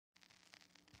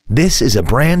This is a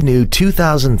brand new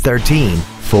 2013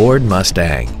 Ford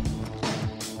Mustang.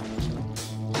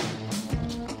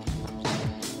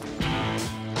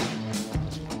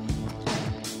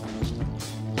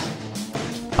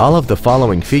 All of the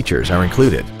following features are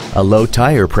included: a low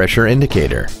tire pressure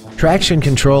indicator, traction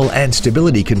control and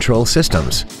stability control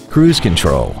systems, cruise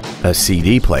control, a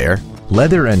CD player,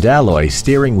 leather and alloy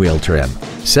steering wheel trim,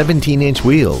 17-inch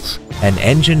wheels, an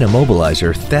engine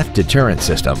immobilizer theft deterrent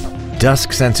system,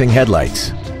 dusk sensing headlights,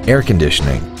 air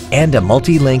conditioning, and a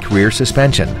multi-link rear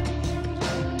suspension.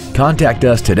 Contact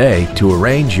us today to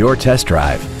arrange your test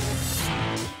drive.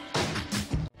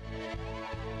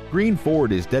 Greene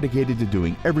Ford is dedicated to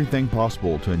doing everything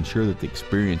possible to ensure that the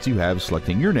experience you have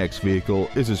selecting your next vehicle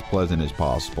is as pleasant as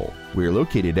possible. We are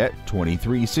located at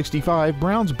 2365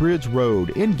 Browns Bridge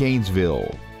Road in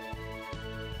Gainesville.